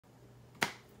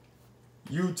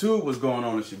YouTube, what's going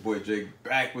on? It's your boy Jake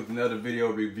back with another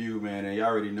video review, man, and you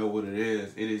already know what it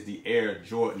is. It is the Air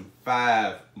Jordan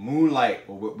 5 Moonlight,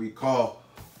 or what we call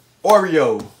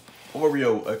Oreo.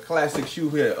 Oreo, a classic shoe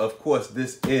here. Of course,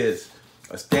 this is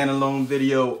a standalone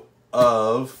video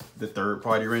of the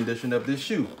third-party rendition of this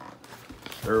shoe.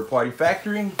 Third-party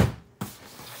factory.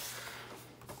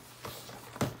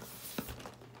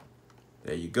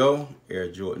 There you go,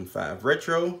 Air Jordan 5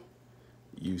 Retro.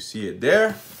 You see it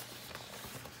there.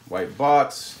 White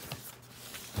box,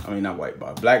 I mean not white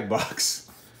box, black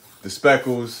box. The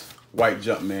speckles, white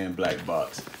Jumpman, black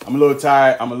box. I'm a little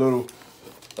tired. I'm a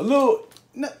little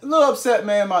upset,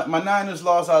 man. My Niners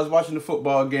lost. I was watching the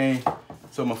football game,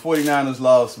 so my 49ers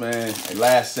lost, man, at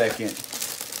last second.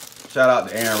 Shout out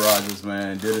to Aaron Rodgers,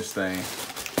 man. Did his thing.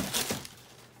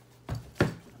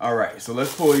 All right, so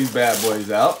let's pull these bad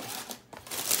boys out.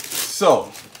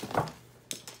 So,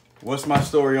 what's my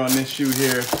story on this shoe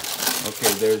here?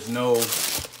 Okay, there's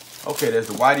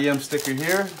the YDM sticker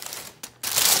here,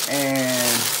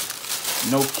 and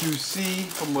no QC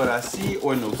from what I see,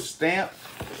 or no stamp.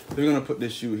 So we're gonna put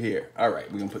this shoe here. All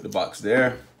right, we're gonna put the box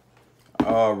there.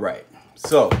 All right,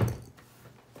 so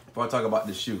before I talk about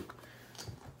this shoe,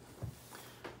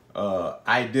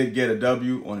 I did get a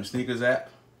W on the sneakers app,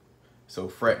 so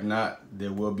fret not,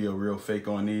 there will be a real fake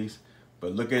on these.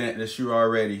 But looking at the shoe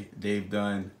already, they've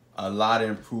done a lot of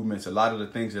improvements. A lot of the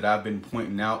things that I've been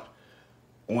pointing out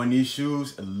on these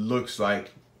shoes, it looks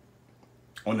like,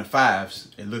 on the 5s,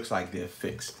 it looks like they're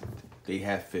fixed. They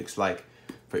have fixed. Like,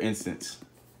 for instance,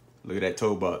 look at that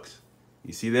toe box.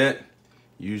 You see that?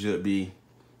 Usually it'd be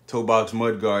toe box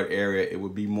mudguard area. It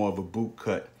would be more of a boot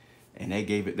cut, and they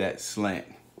gave it that slant.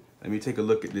 Let me take a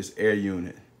look at this Air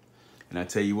unit, and I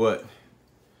tell you what.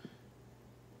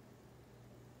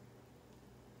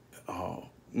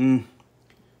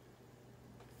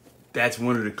 That's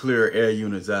one of the clearer Air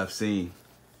units I've seen.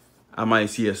 I might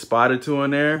see a spot or two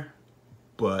in there,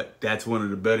 but that's one of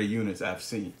the better units I've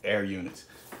seen, Air units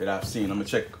that I've seen. I'm gonna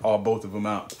check both of them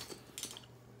out.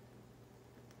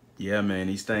 Yeah, man,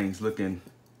 these things looking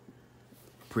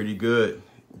pretty good.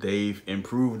 They've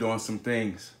improved on some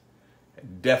things.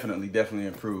 Definitely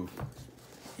improved.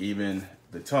 Even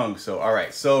the tongue. So, all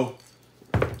right.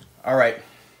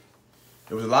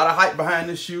 There was a lot of hype behind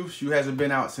this shoe. Shoe hasn't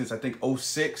been out since, I think,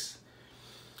 06.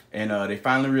 And they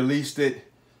finally released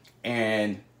it.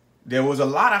 And there was a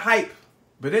lot of hype.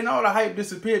 But then all the hype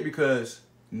disappeared because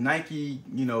Nike,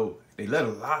 you know, they let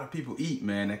a lot of people eat,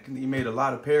 man. They made a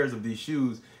lot of pairs of these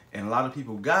shoes. And a lot of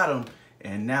people got them.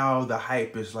 And now the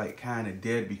hype is like kind of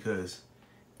dead because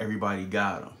everybody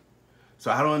got them.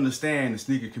 So I don't understand the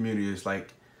sneaker community. It's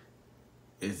like,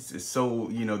 it's so,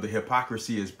 you know, the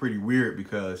hypocrisy is pretty weird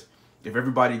because if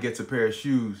everybody gets a pair of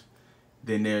shoes,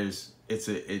 then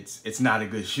it's not a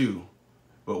good shoe.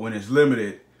 But when it's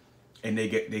limited and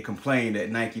they complain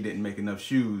that Nike didn't make enough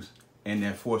shoes and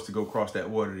they're forced to go cross that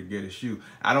water to get a shoe.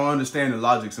 I don't understand the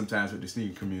logic sometimes with the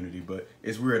sneaker community, but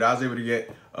it's weird. I was able to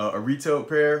get a retail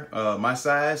pair, my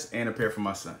size, and a pair for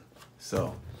my son.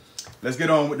 So let's get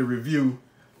on with the review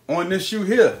on this shoe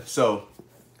here. So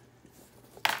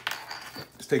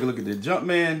let's take a look at the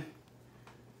Jumpman.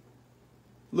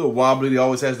 A little wobbly. He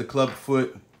always has the club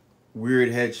foot,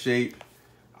 weird head shape,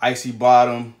 icy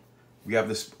bottom. We have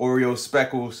the Oreo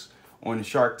speckles on the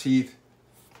shark teeth,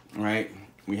 right?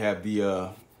 We have the,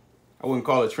 I wouldn't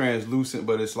call it translucent,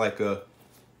 but it's like a,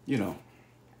 you know,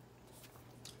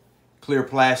 clear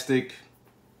plastic,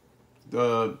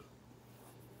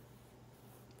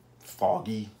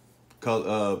 foggy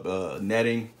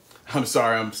netting. I'm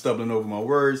sorry, I'm stumbling over my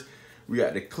words. We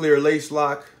got the clear lace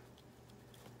lock.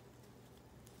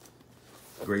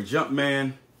 Gray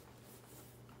Jumpman.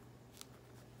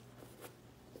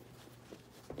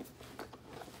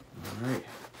 All right.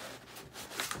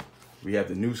 We have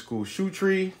the new school shoe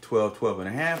tree, 12,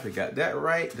 12.5. They got that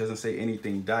right. Doesn't say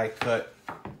anything die cut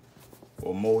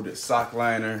or molded sock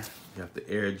liner. We have the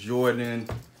Air Jordan.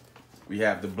 We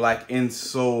have the black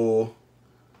insole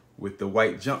with the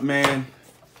white Jumpman.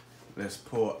 Let's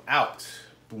pull out,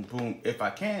 boom, boom, if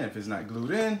I can, if it's not glued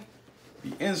in,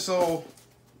 the insole.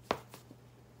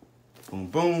 Boom,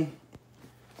 boom.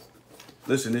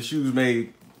 Listen, this shoe's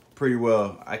made pretty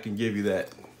well. I can give you that.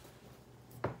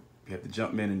 We have the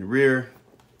Jumpman in the rear.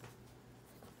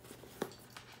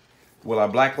 Will I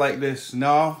black like this?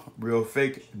 No. Real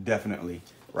fake? Definitely.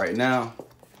 Right now,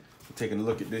 I'm taking a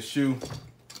look at this shoe.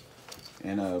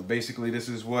 And basically, this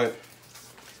is what's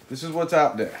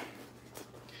out there.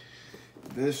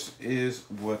 This is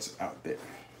what's out there.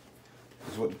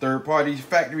 This is what the third-party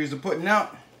factories are putting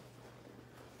out.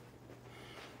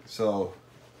 So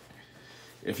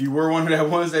if you were one of the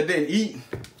ones that didn't eat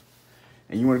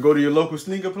and you want to go to your local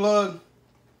sneaker plug,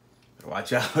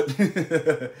 watch out,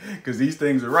 because these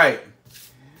things are right.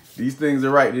 These things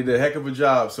are right. They did a heck of a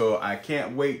job. So I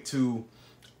can't wait to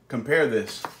compare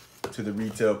this to the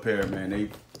retail pair, man.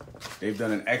 They've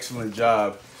done an excellent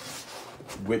job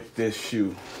with this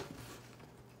shoe.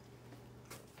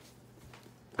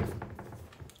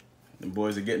 The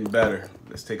boys are getting better.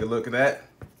 Let's take a look at that.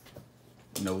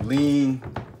 No lean.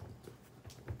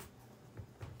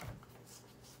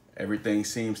 Everything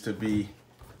seems to be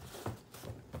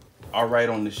all right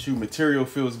on the shoe. Material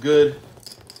feels good.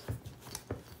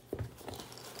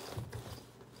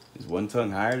 Is one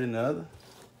tongue higher than the other?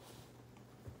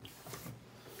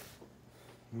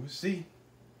 We'll see.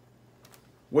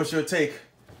 What's your take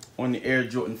on the Air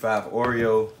Jordan 5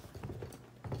 Oreo?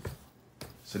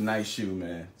 It's a nice shoe,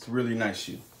 man. It's a really nice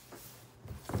shoe.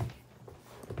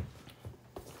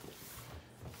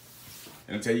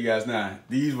 And I'll tell you guys now,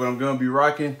 these what I'm gonna be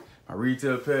rocking, my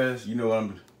retail pairs, you know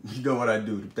what I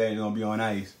do. The thing's gonna be on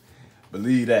ice.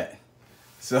 Believe that.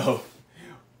 So,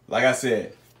 like I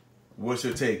said, what's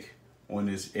your take on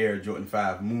this Air Jordan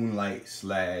 5 Moonlight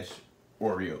 /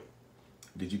 Oreo?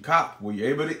 Did you cop? Were you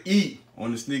able to eat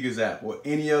on the sneakers app or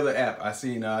any other app?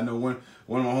 I know one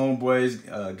of my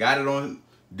homeboys got it on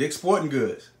Dick's Sporting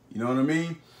Goods. You know what I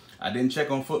mean? I didn't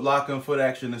check on Foot Locker and Foot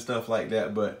Action and stuff like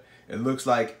that, but it looks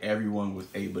like everyone was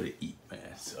able to eat,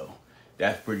 man. So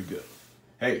that's pretty good.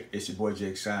 Hey, it's your boy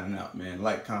Jake signing out, man.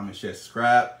 Like, comment, share,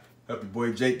 subscribe. Help your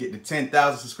boy Jake get to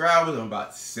 10,000 subscribers. I'm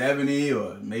about 70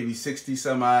 or maybe 60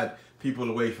 some odd people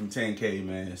away from 10K,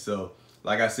 man. So,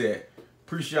 like I said,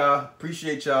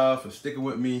 appreciate y'all for sticking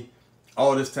with me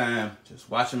all this time, just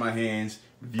watching my hands,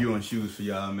 reviewing shoes for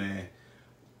y'all, man.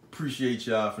 Appreciate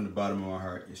y'all from the bottom of my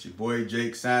heart. It's your boy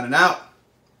Jake signing out.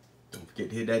 Don't forget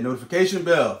to hit that notification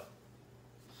bell